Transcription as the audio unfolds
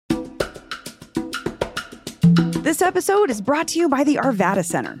This episode is brought to you by the Arvada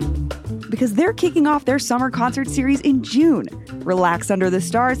Center, because they're kicking off their summer concert series in June. Relax under the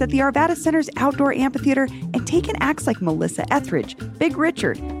stars at the Arvada Center's outdoor amphitheater and take in acts like Melissa Etheridge, Big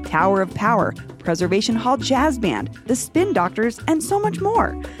Richard, Tower of Power, Preservation Hall Jazz Band, The Spin Doctors, and so much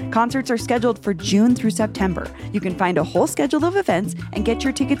more. Concerts are scheduled for June through September. You can find a whole schedule of events and get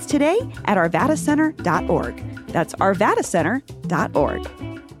your tickets today at arvadacenter.org. That's arvadacenter.org.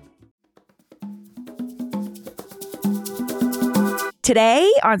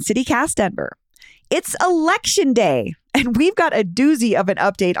 Today on CityCast Denver, it's election day, and we've got a doozy of an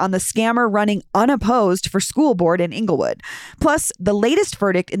update on the scammer running unopposed for school board in Englewood. Plus, the latest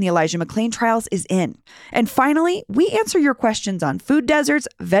verdict in the Elijah McClain trials is in. And finally, we answer your questions on food deserts,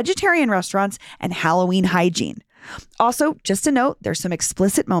 vegetarian restaurants, and Halloween hygiene. Also, just a note, there's some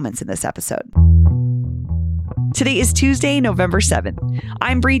explicit moments in this episode. Today is Tuesday, November 7th.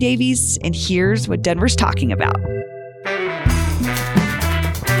 I'm Bree Davies, and here's what Denver's talking about.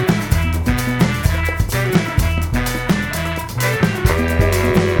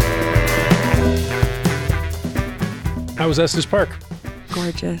 How was Estes Park?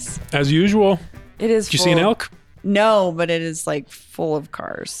 Gorgeous. As usual. It is. Did you see an elk? No, but it is like full of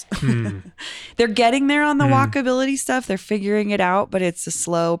cars. They're getting there on the walkability stuff. They're figuring it out, but it's a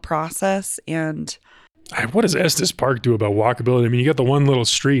slow process. And what does Estes Park do about walkability? I mean, you got the one little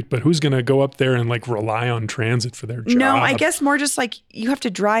street, but who's going to go up there and like rely on transit for their job? No, I guess more just like you have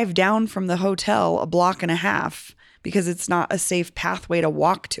to drive down from the hotel a block and a half, because it's not a safe pathway to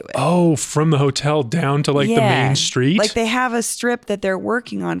walk to it. Oh, from the hotel down to like the main street? Like they have a strip that they're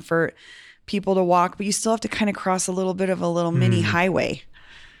working on for people to walk, but you still have to kind of cross a little bit of a little mini highway.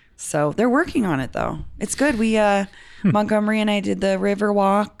 So they're working on it though. It's good. We, Montgomery and I did the river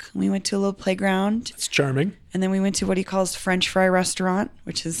walk. We went to a little playground. It's charming. And then we went to what he calls French fry restaurant,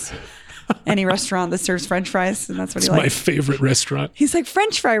 which is any restaurant that serves French fries. And that's what he likes. It's my favorite restaurant. He's like,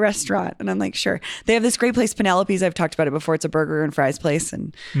 French fry restaurant. And I'm like, sure. They have this great place, Penelope's. I've talked about it before. It's a burger and fries place.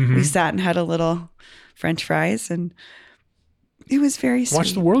 And we sat and had a little French fries. And it was very sweet.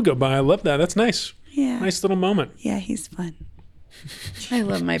 Watch the world go by. I love that. That's nice. Yeah. Nice little moment. Yeah, he's fun. I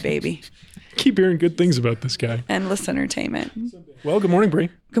love my baby. Keep hearing good things about this guy. Endless entertainment. Well, good morning, Bree.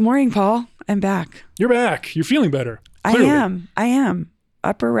 Good morning, Paul. I'm back. You're back. You're feeling better. Clearly. I am.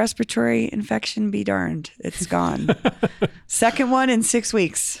 Upper respiratory infection be darned. It's gone. Second one in 6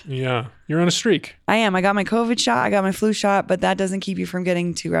 weeks. Yeah. You're on a streak. I am. I got my COVID shot. I got my flu shot, but that doesn't keep you from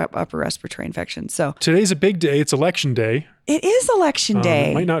getting to upper respiratory infection. So today's a big day. It's election day. It is election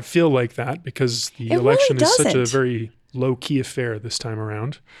day. It might not feel like that because the election is such a very low-key affair this time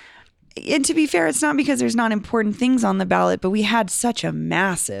around. And to be fair, it's not because there's not important things on the ballot, but we had such a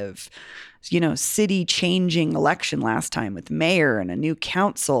massive, city changing election last time with mayor and a new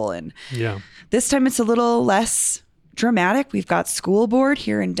council. And this time it's a little less dramatic. We've got school board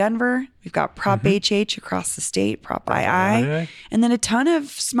here in Denver. We've got Prop HH across the state, Prop II, and then a ton of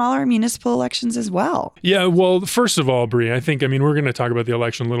smaller municipal elections as well. Yeah, well, first of all, Bree, we're going to talk about the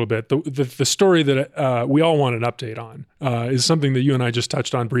election a little bit. The story that we all want an update on is something that you and I just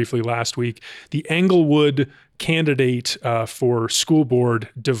touched on briefly last week. The Englewood candidate for school board,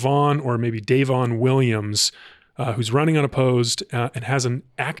 Davon Williams, who's running unopposed and has an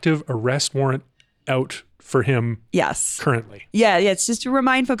active arrest warrant out for him currently. Yeah, it's just to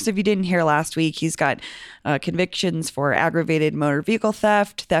remind folks, if you didn't hear last week, he's got convictions for aggravated motor vehicle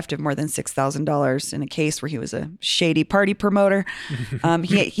theft of more than $6,000 in a case where he was a shady party promoter.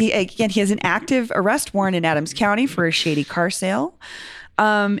 He has an active arrest warrant in Adams County for a shady car sale.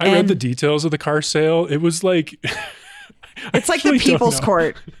 I read the details of the car sale. It was like... It's like the People's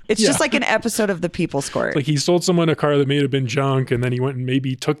Court. It's just like an episode of the People's Court. Like he sold someone a car that may have been junk, and then he went and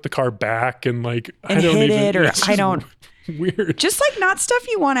maybe took the car back and weird. Just like not stuff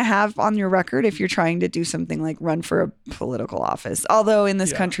you want to have on your record if you're trying to do something like run for a political office. Although in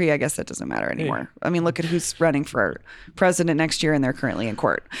this country, I guess that doesn't matter anymore. I mean, look at who's running for president next year and they're currently in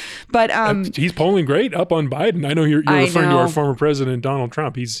court. But he's polling great, up on Biden. I know you're referring to our former president, Donald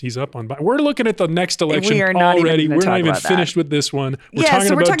Trump. He's up on Biden. We're looking at the next election already. We're not even finished with this one. We're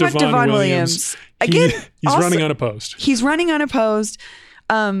talking about Davon Williams. Again, he's running unopposed. He's running unopposed.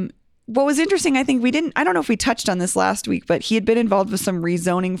 What was interesting, I don't know if we touched on this last week, but he had been involved with some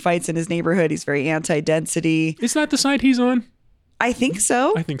rezoning fights in his neighborhood. He's very anti-density. Is that the side he's on? I think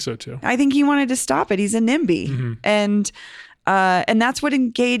so. I think so too. I think he wanted to stop it. He's a NIMBY. And that's what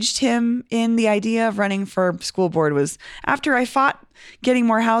engaged him in the idea of running for school board was after I fought getting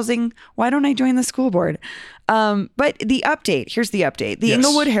more housing, why don't I join the school board? But the update, here's the update. The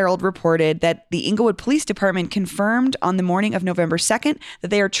Englewood Herald reported that the Englewood Police Department confirmed on the morning of November 2nd that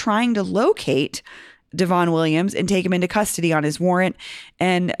they are trying to locate Devon Williams and take him into custody on his warrant.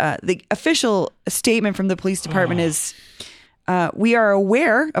 And the official statement from the police department is, we are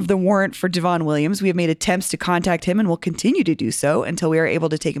aware of the warrant for Devon Williams. We have made attempts to contact him and will continue to do so until we are able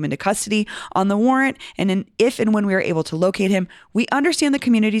to take him into custody on the warrant. And if and when we are able to locate him, we understand the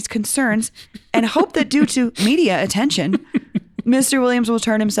community's concerns and hope that due to media attention, Mr. Williams will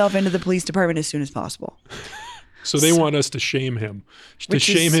turn himself into the police department as soon as possible. So they want us to shame him,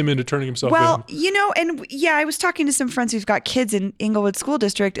 him into turning himself in. Well, and yeah, I was talking to some friends who've got kids in Englewood School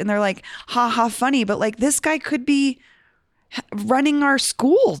District, and they're like, ha ha, funny, but like this guy could be running our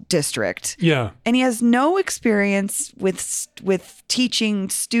school district. Yeah. And he has no experience with teaching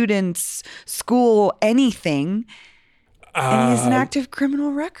students, school, anything. And he has an active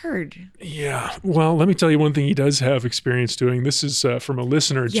criminal record. Yeah. Well, let me tell you one thing he does have experience doing. This is from a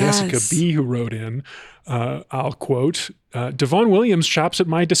listener, Jessica B., who wrote in. I'll quote, Devon Williams shops at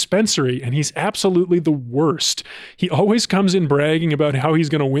my dispensary and he's absolutely the worst. He always comes in bragging about how he's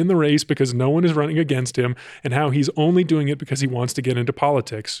going to win the race because no one is running against him and how he's only doing it because he wants to get into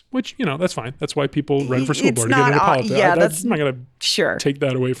politics, which, that's fine. That's why people run for school board to get into politics. Yeah, I'm not going to take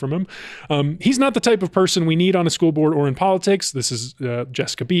that away from him. He's not the type of person we need on a school board or in politics. This is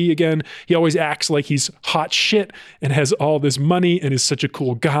Jessica B. again. He always acts like he's hot shit and has all this money and is such a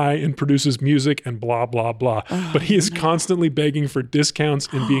cool guy and produces music and blah, blah, blah. But he is constantly begging for discounts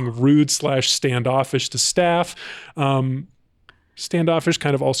and being rude/standoffish to staff. Standoffish,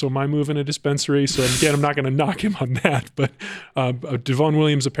 kind of also my move in a dispensary. So again, I'm not going to knock him on that. But Devon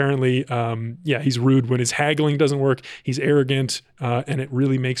Williams apparently, he's rude when his haggling doesn't work. He's arrogant, and it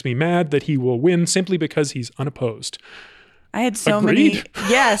really makes me mad that he will win simply because he's unopposed. I had so Agreed? many.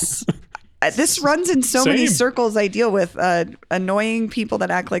 Yes. This runs in so many circles I deal with. Annoying people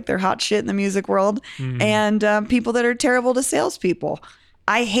that act like they're hot shit in the music world and people that are terrible to salespeople.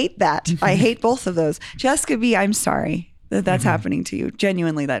 I hate that. I hate both of those. Jessica B., I'm sorry that that's happening to you.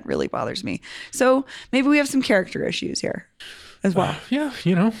 Genuinely, that really bothers me. So maybe we have some character issues here as well.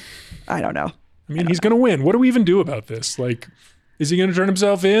 I don't know. I mean, he's going to win. What do we even do about this? Like, is he going to turn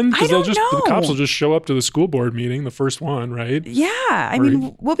himself in? I don't know. The cops will just show up to the school board meeting, the first one, right? Yeah. I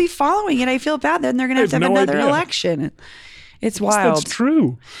mean, we'll be following it. I feel bad. Then they're going to have another election. It's wild. That's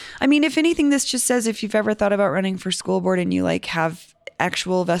true. I mean, if anything, this just says if you've ever thought about running for school board and you have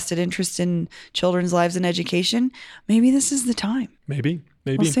actual vested interest in children's lives and education, maybe this is the time. Maybe.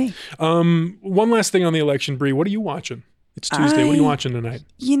 We'll see. One last thing on the election, Bree. What are you watching? It's Tuesday. What are you watching tonight?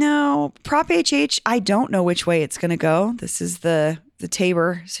 Prop HH, I don't know which way it's going to go. This is the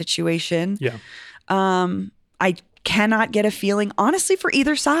Tabor situation. Yeah. I cannot get a feeling, honestly, for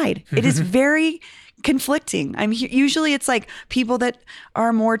either side. It is very conflicting. Usually it's like people that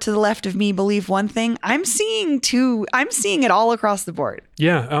are more to the left of me believe one thing. I'm seeing it all across the board.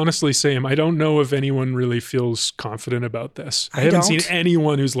 Yeah, honestly, same. I don't know if anyone really feels confident about this. I haven't seen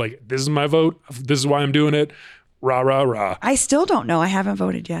anyone who's like, this is my vote. This is why I'm doing it. Rah, rah, rah. I still don't know. I haven't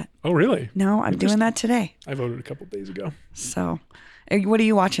voted yet. Oh, really? No, I'm doing that today. I voted a couple days ago. So what are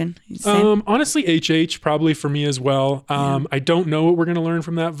you watching? Honestly, HH probably for me as well. I don't know what we're going to learn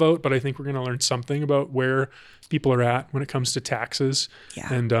from that vote, but I think we're going to learn something about where people are at when it comes to taxes.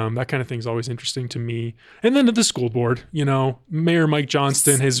 Yeah. And that kind of thing is always interesting to me. And then at the school board, Mayor Mike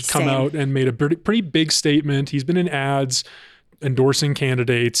Johnston has come out and made a pretty big statement. He's been in ads endorsing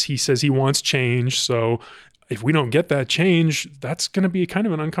candidates. He says he wants change. So if we don't get that change, that's going to be kind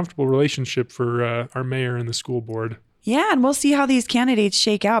of an uncomfortable relationship for our mayor and the school board. Yeah, and we'll see how these candidates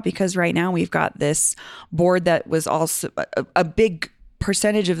shake out because right now we've got this board that was also a big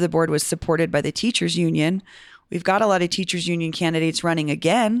percentage of the board was supported by the teachers union. We've got a lot of teachers union candidates running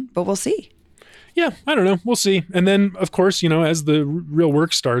again, but we'll see. Yeah, I don't know. We'll see. And then, of course, as the real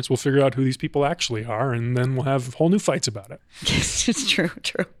work starts, we'll figure out who these people actually are, and then we'll have whole new fights about it. Yes, it's true.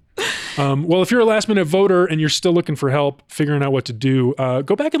 Well, if you're a last minute voter and you're still looking for help figuring out what to do,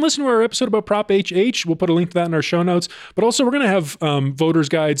 go back and listen to our episode about Prop HH. We'll put a link to that in our show notes. But also we're going to have voter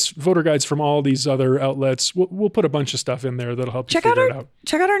guides from all these other outlets. We'll put a bunch of stuff in there that'll help you figure it out.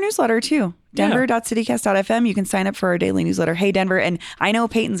 Check out our newsletter too. Denver.citycast.fm. You can sign up for our daily newsletter. Hey, Denver. And I know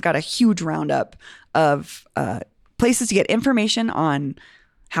Peyton's got a huge roundup of places to get information on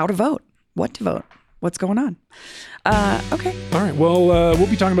how to vote, what to vote, what's going on. Okay. All right. Well, we'll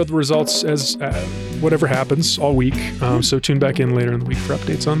be talking about the results as whatever happens all week. So tune back in later in the week for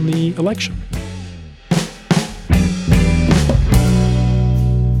updates on the election.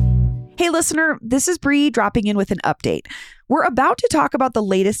 Hey, listener, this is Bree dropping in with an update. We're about to talk about the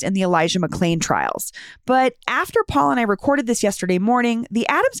latest in the Elijah McClain trials. But after Paul and I recorded this yesterday morning, the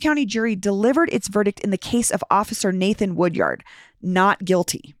Adams County jury delivered its verdict in the case of Officer Nathan Woodyard, not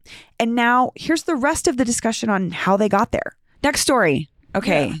guilty. And now here's the rest of the discussion on how they got there. Next story.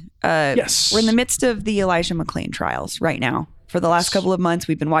 Okay. Yeah. Yes. We're in the midst of the Elijah McClain trials right now. For the last couple of months,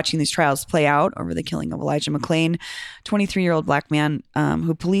 we've been watching these trials play out over the killing of Elijah McClain, 23-year-old black man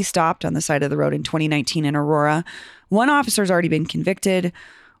who police stopped on the side of the road in 2019 in Aurora. One officer's already been convicted.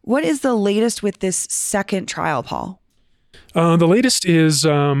 What is the latest with this second trial, Paul? The latest is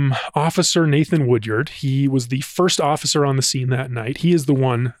Officer Nathan Woodyard. He was the first officer on the scene that night. He is the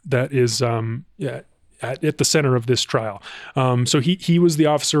one that is at the center of this trial. So he was the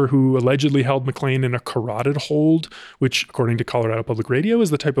officer who allegedly held McClain in a carotid hold, which, according to Colorado Public Radio,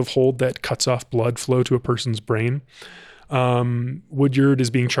 is the type of hold that cuts off blood flow to a person's brain. Woodyard is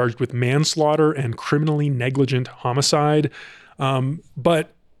being charged with manslaughter and criminally negligent homicide.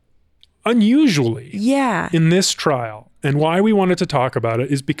 But unusually, in this trial, and why we wanted to talk about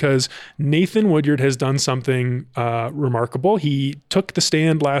it is because Nathan Woodyard has done something remarkable. He took the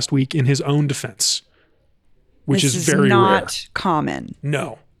stand last week in his own defense, which is very not rare. Common.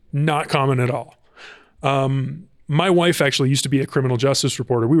 No, not common at all. My wife actually used to be a criminal justice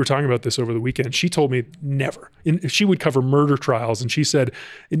reporter. We were talking about this over the weekend. She told me never. She would cover murder trials, and she said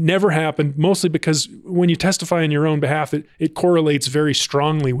it never happened, mostly because when you testify on your own behalf, it correlates very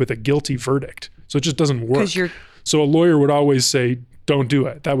strongly with a guilty verdict. So it just doesn't work. So a lawyer would always say, don't do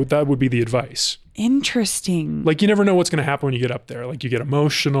it. That would be the advice. Interesting. Like, you never know what's going to happen when you get up there. Like, you get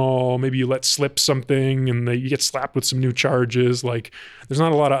emotional, maybe you let slip something and you get slapped with some new charges. Like, there's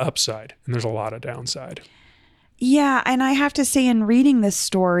not a lot of upside and there's a lot of downside. Yeah. And I have to say, in reading this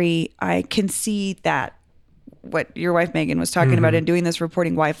story, I can see that what your wife Megan was talking about in doing this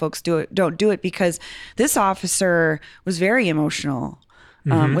reporting, why folks don't do it, because this officer was very emotional,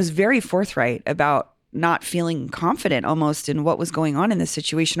 was very forthright about not feeling confident almost in what was going on in this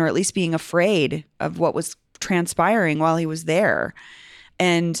situation, or at least being afraid of what was transpiring while he was there.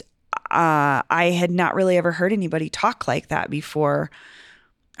 And I had not really ever heard anybody talk like that before.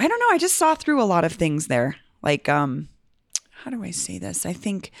 I don't know. I just saw through a lot of things there. Like, how do I say this? I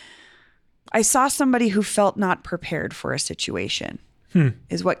think I saw somebody who felt not prepared for a situation.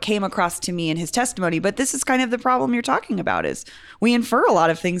 Is what came across to me in his testimony. But this is kind of the problem you're talking about, is we infer a lot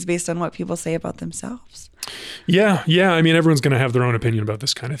of things based on what people say about themselves. Yeah. I mean, everyone's going to have their own opinion about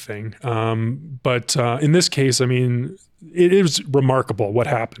this kind of thing. But in this case, I mean, it is remarkable what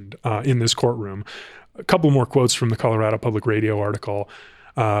happened in this courtroom. A couple more quotes from the Colorado Public Radio article.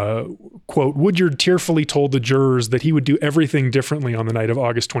 Quote, Woodyard tearfully told the jurors that he would do everything differently on the night of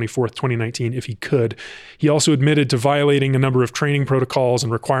August 24th, 2019, if he could. He also admitted to violating a number of training protocols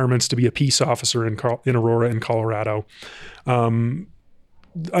and requirements to be a peace officer in Aurora in Colorado.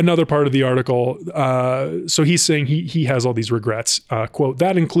 Another part of the article, so he's saying he has all these regrets. Quote,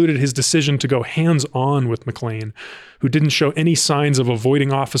 that included his decision to go hands-on with McClain, who didn't show any signs of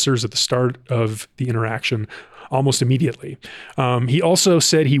avoiding officers at the start of the interaction, almost immediately. He also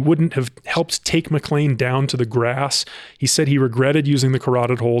said he wouldn't have helped take McClain down to the grass. He said he regretted using the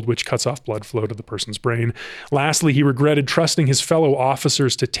carotid hold, which cuts off blood flow to the person's brain. Lastly, he regretted trusting his fellow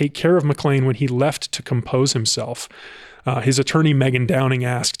officers to take care of McClain when he left to compose himself. His attorney, Megan Downing,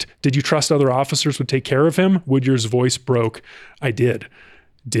 asked, did you trust other officers would take care of him? Woodyard's voice broke. I did.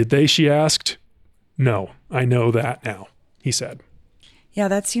 Did they? She asked. No, I know that now, he said. Yeah,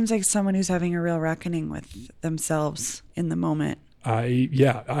 that seems like someone who's having a real reckoning with themselves in the moment. I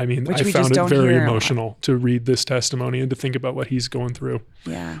found it very emotional to read this testimony and to think about what he's going through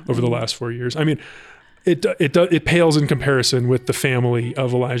over the last 4 years. I mean, it pales in comparison with the family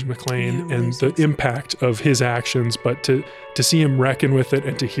of Elijah McClain and the impact of his actions, but to see him reckon with it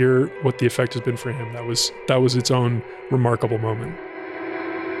and to hear what the effect has been for him, that was its own remarkable moment.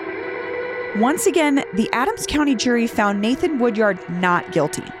 Once again, the Adams County jury found Nathan Woodyard not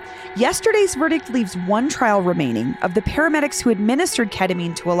guilty. Yesterday's verdict leaves one trial remaining of the paramedics who administered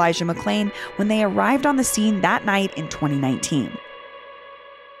ketamine to Elijah McClain when they arrived on the scene that night in 2019.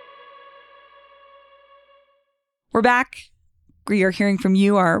 We're back. We are hearing from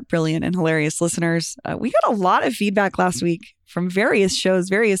you, our brilliant and hilarious listeners. We got a lot of feedback last week from various shows,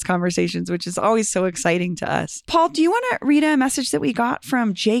 various conversations, which is always so exciting to us. Paul, do you want to read a message that we got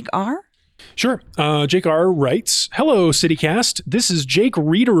from Jake R.? Sure. Jake R. writes, hello, CityCast. This is Jake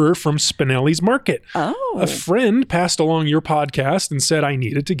Reederer from Spinelli's Market. Oh. A friend passed along your podcast and said I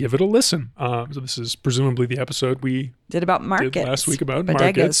needed to give it a listen. So this is presumably the episode we did about markets. Did last week about Bodegas,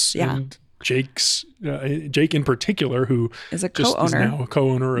 markets. yeah. And Jake in particular, who is a just co-owner. is now a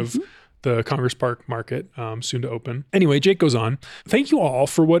co-owner of the Congress Park Market, soon to open. Anyway, Jake goes on, "Thank you all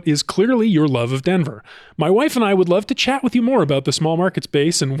for what is clearly your love of Denver. My wife and I would love to chat with you more about the small market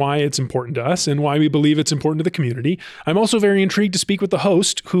space and why it's important to us and why we believe it's important to the community. I'm also very intrigued to speak with the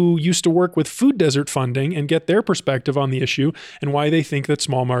host who used to work with food desert funding and get their perspective on the issue and why they think that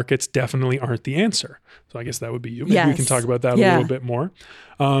small markets definitely aren't the answer." So I guess that would be you. Maybe we can talk about that a little bit more.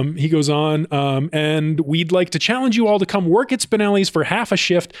 He goes on, "And we'd like to challenge you all to come work at Spinelli's for half a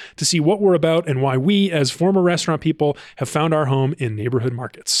shift to see what we're about and why we, as former restaurant people, have found our home in neighborhood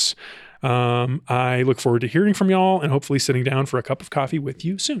markets. I look forward to hearing from y'all and hopefully sitting down for a cup of coffee with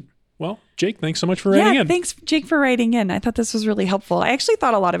you soon." Well, Jake, thanks so much for writing in. Thanks, Jake, for writing in. I thought this was really helpful. I actually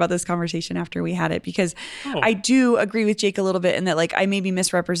thought a lot about this conversation after we had it because I do agree with Jake a little bit in that, like, I maybe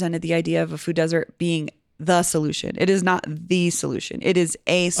misrepresented the idea of a food desert being the solution. It is not the solution. It is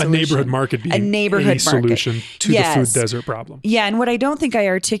a solution. A neighborhood market being a solution to the food desert problem. Yeah, and what I don't think I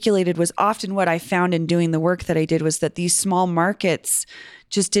articulated was often what I found in doing the work that I did was that these small markets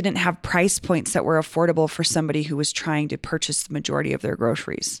just didn't have price points that were affordable for somebody who was trying to purchase the majority of their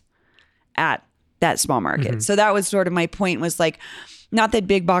groceries at that small market. Mm-hmm. So that was sort of my point, was like, not that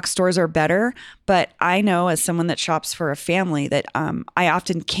big box stores are better, but I know as someone that shops for a family that I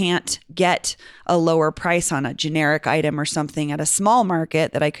often can't get a lower price on a generic item or something at a small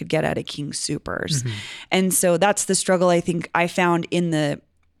market that I could get at a King Soopers. Mm-hmm. And so that's the struggle I think I found in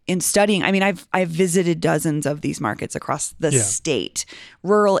studying. I mean, I've visited dozens of these markets across the state,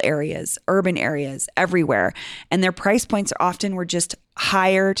 rural areas, urban areas, everywhere. And their price points often were just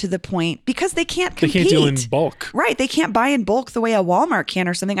higher to the point because they can't compete. They can't deal in bulk. Right. They can't buy in bulk the way a Walmart can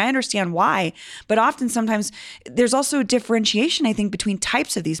or something. I understand why. But often sometimes there's also a differentiation, I think, between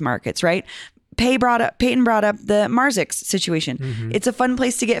types of these markets, right? Peyton brought up the Marzick's situation. Mm-hmm. It's a fun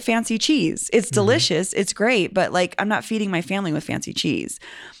place to get fancy cheese. It's delicious. It's great. But like, I'm not feeding my family with fancy cheese.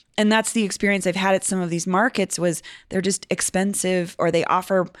 And that's the experience I've had at some of these markets was they're just expensive or they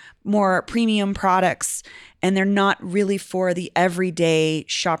offer more premium products and they're not really for the everyday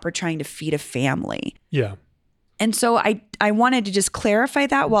shopper trying to feed a family. Yeah. And so I wanted to just clarify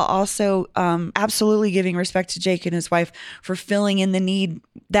that while also absolutely giving respect to Jake and his wife for filling in the need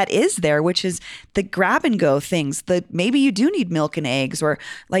that is there, which is the grab and go things. Maybe you do need milk and eggs, or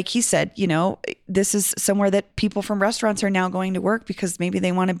like he said, this is somewhere that people from restaurants are now going to work because maybe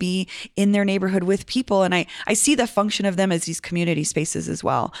they want to be in their neighborhood with people. And I see the function of them as these community spaces as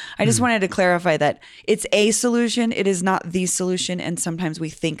well. I just wanted to clarify that it's a solution. It is not the solution. And sometimes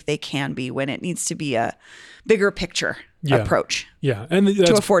we think they can be when it needs to be a bigger picture approach and that's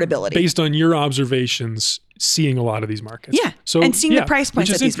to affordability based on your observations seeing a lot of these markets. And seeing the price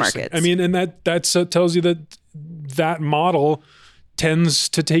points at these markets. I mean, and that tells you that model tends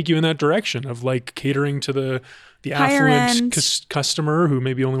to take you in that direction of like catering to the affluent customer who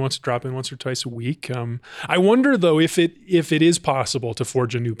maybe only wants to drop in once or twice a week. I wonder though if it is possible to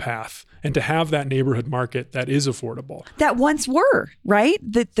forge a new path and to have that neighborhood market that is affordable. That once were, right?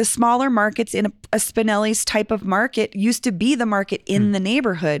 The smaller markets in a Spinelli's type of market used to be the market in the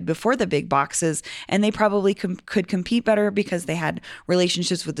neighborhood before the big boxes. And they probably could compete better because they had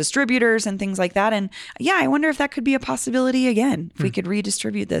relationships with distributors and things like that. And I wonder if that could be a possibility again, if we could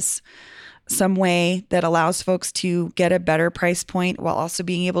redistribute this some way that allows folks to get a better price point while also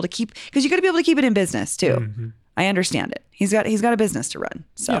being able to because you got to be able to keep it in business too. Mm-hmm. I understand it. He's got a business to run.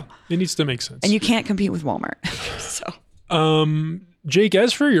 So it needs to make sense. And you can't compete with Walmart. Jake,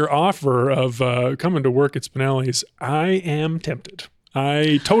 as for your offer of coming to work at Spinelli's, I am tempted.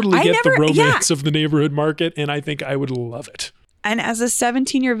 I totally get the romance of the neighborhood market, and I think I would love it. And as a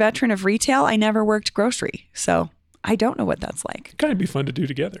 17-year veteran of retail, I never worked grocery. So I don't know what that's like. It'd kind of be fun to do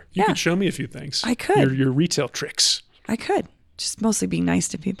together. You could show me a few things. I could. Your retail tricks. I could. Just mostly being nice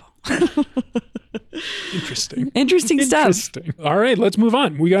to people. Interesting stuff. All right, let's move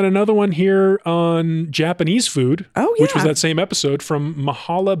on. We got another one here on Japanese food, which was that same episode from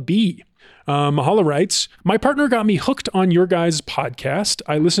Mahala B. Mahala writes, "My partner got me hooked on your guys' podcast.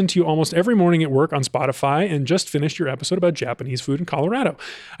 I listen to you almost every morning at work on Spotify and just finished your episode about Japanese food in Colorado.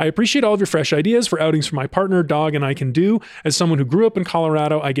 I appreciate all of your fresh ideas for outings for my partner, dog, and I can do. As someone who grew up in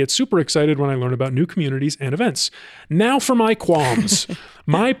Colorado, I get super excited when I learn about new communities and events. Now for my qualms.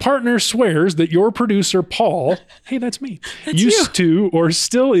 My partner swears that your producer, Paul," hey, that's me, "used to or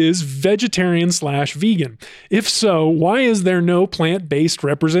still is vegetarian/vegan. If so, why is there no plant-based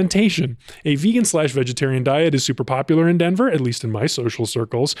representation? A vegan/vegetarian diet is super popular in Denver, at least in my social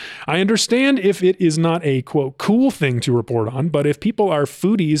circles. I understand if it is not a, quote, cool thing to report on, but if people are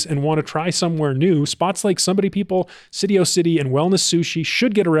foodies and want to try somewhere new, spots like Somebody People, City O City, and Wellness Sushi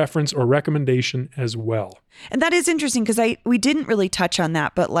should get a reference or recommendation as well." And that is interesting because we didn't really touch on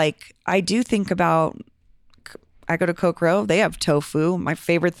that, but like I do think about, I go to Coke Row, they have tofu. My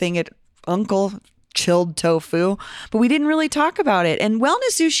favorite thing at Uncle, chilled tofu, but we didn't really talk about it. And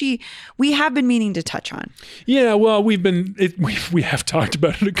wellness sushi, we have been meaning to touch on. Yeah, well, we have talked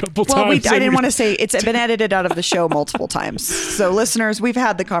about it a couple times. I didn't want to say it's been edited out of the show multiple times. So listeners, we've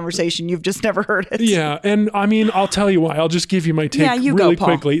had the conversation. You've just never heard it. Yeah, and I mean, I'll tell you why. I'll just give you my take really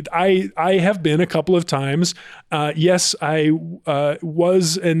quickly. I have been a couple of times. Yes, I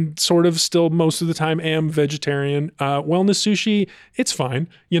was and sort of still most of the time am vegetarian. Wellness sushi, it's fine.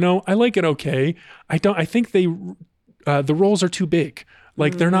 You know, I like it okay. I think the rolls are too big.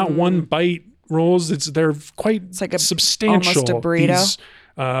 Like they're not one bite rolls. They're quite like substantial. Almost a burrito.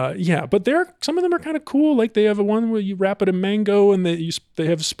 Yeah, but some of them are kind of cool. Like they have a one where you wrap it in mango and they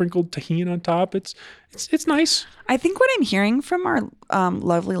have sprinkled tahini on top. It's nice. I think what I'm hearing from our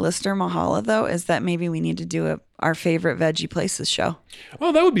lovely listener Mahala though is that maybe we need to do our favorite veggie places show.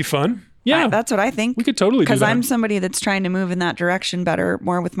 Oh, that would be fun. Yeah, that's what I think. We could totally do that. Because I'm somebody that's trying to move in that direction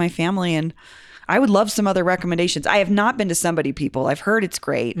more with my family, and I would love some other recommendations. I have not been to Somebody People. I've heard it's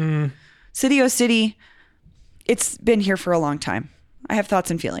great. City O City, it's been here for a long time. I have thoughts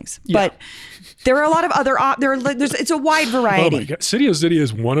and feelings, but there are a lot of other. It's a wide variety. Oh my God, City O City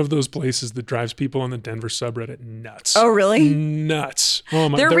is one of those places that drives people on the Denver subreddit nuts. Oh really? Nuts. Oh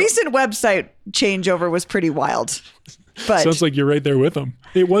my. Their recent website changeover was pretty wild. But sounds like you're right there with them.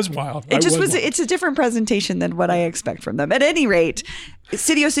 It was wild. It's a different presentation than what I expect from them. At any rate,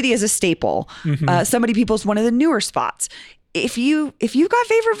 City O City is a staple. Somebody People is one of the newer spots. If you've got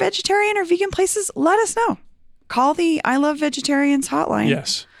favorite vegetarian or vegan places, let us know. Call the I Love Vegetarians hotline.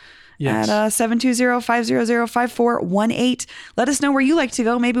 Yes. At 720-500-5418. Let us know where you like to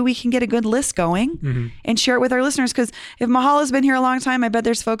go. Maybe we can get a good list going and share it with our listeners. Because if Mahala's been here a long time, I bet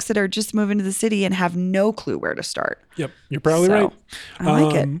there's folks that are just moving to the city and have no clue where to start. Yep, you're probably right. I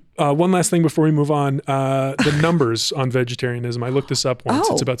like it. One last thing before we move on. The numbers on vegetarianism. I looked this up once.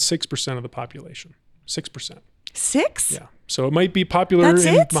 Oh. It's about 6% of the population. 6%. 6? Yeah. So it might be popular in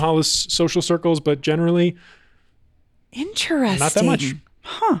Mahala's social circles, but generally... Interesting. Not that much.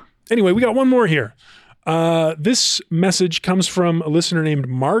 Huh. Anyway, we got one more here. This message comes from a listener named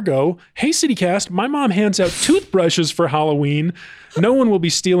Margot. Hey, CityCast, my mom hands out toothbrushes for Halloween. No one will be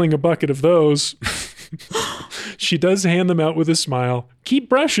stealing a bucket of those. She does hand them out with a smile. Keep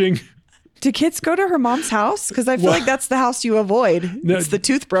brushing. Do kids go to her mom's house? Because I feel like that's the house you avoid. It's the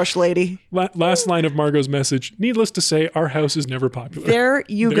toothbrush lady. Last line of Margot's message. Needless to say, our house is never popular. There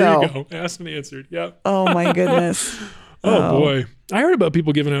you go. Asked and answered. Yep. Oh, my goodness. Oh boy. I heard about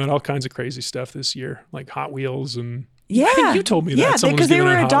people giving out all kinds of crazy stuff this year, like Hot Wheels and I think you told me that. Yeah, because they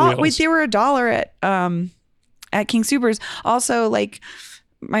were they were $1 at King Soopers. Also, like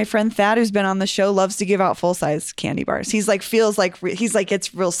my friend Thad, who's been on the show, loves to give out full-size candy bars. He's like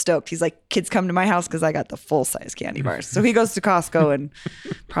gets real stoked. He's like, kids come to my house because I got the full-size candy bars. So he goes to Costco and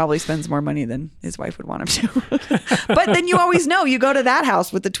probably spends more money than his wife would want him to. But then you always know you go to that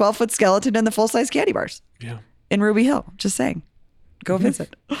house with the 12-foot skeleton and the full-size candy bars. Yeah. In Ruby Hill. Just saying. Go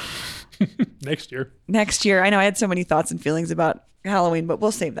visit. Next year. I know I had so many thoughts and feelings about Halloween, but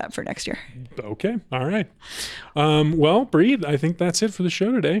we'll save that for next year. Okay. All right. Well, Bree, I think that's it for the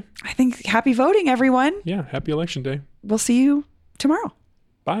show today. I think happy voting, everyone. Yeah. Happy Election Day. We'll see you tomorrow.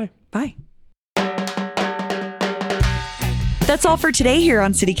 Bye. Bye. That's all for today here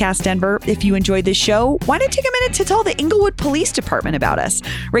on CityCast Denver. If you enjoyed this show, why not take a minute to tell the Englewood Police Department about us?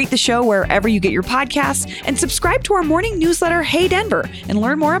 Rate the show wherever you get your podcasts and subscribe to our morning newsletter, Hey Denver, and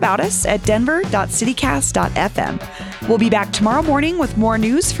learn more about us at denver.citycast.fm. We'll be back tomorrow morning with more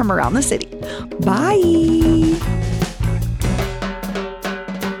news from around the city. Bye.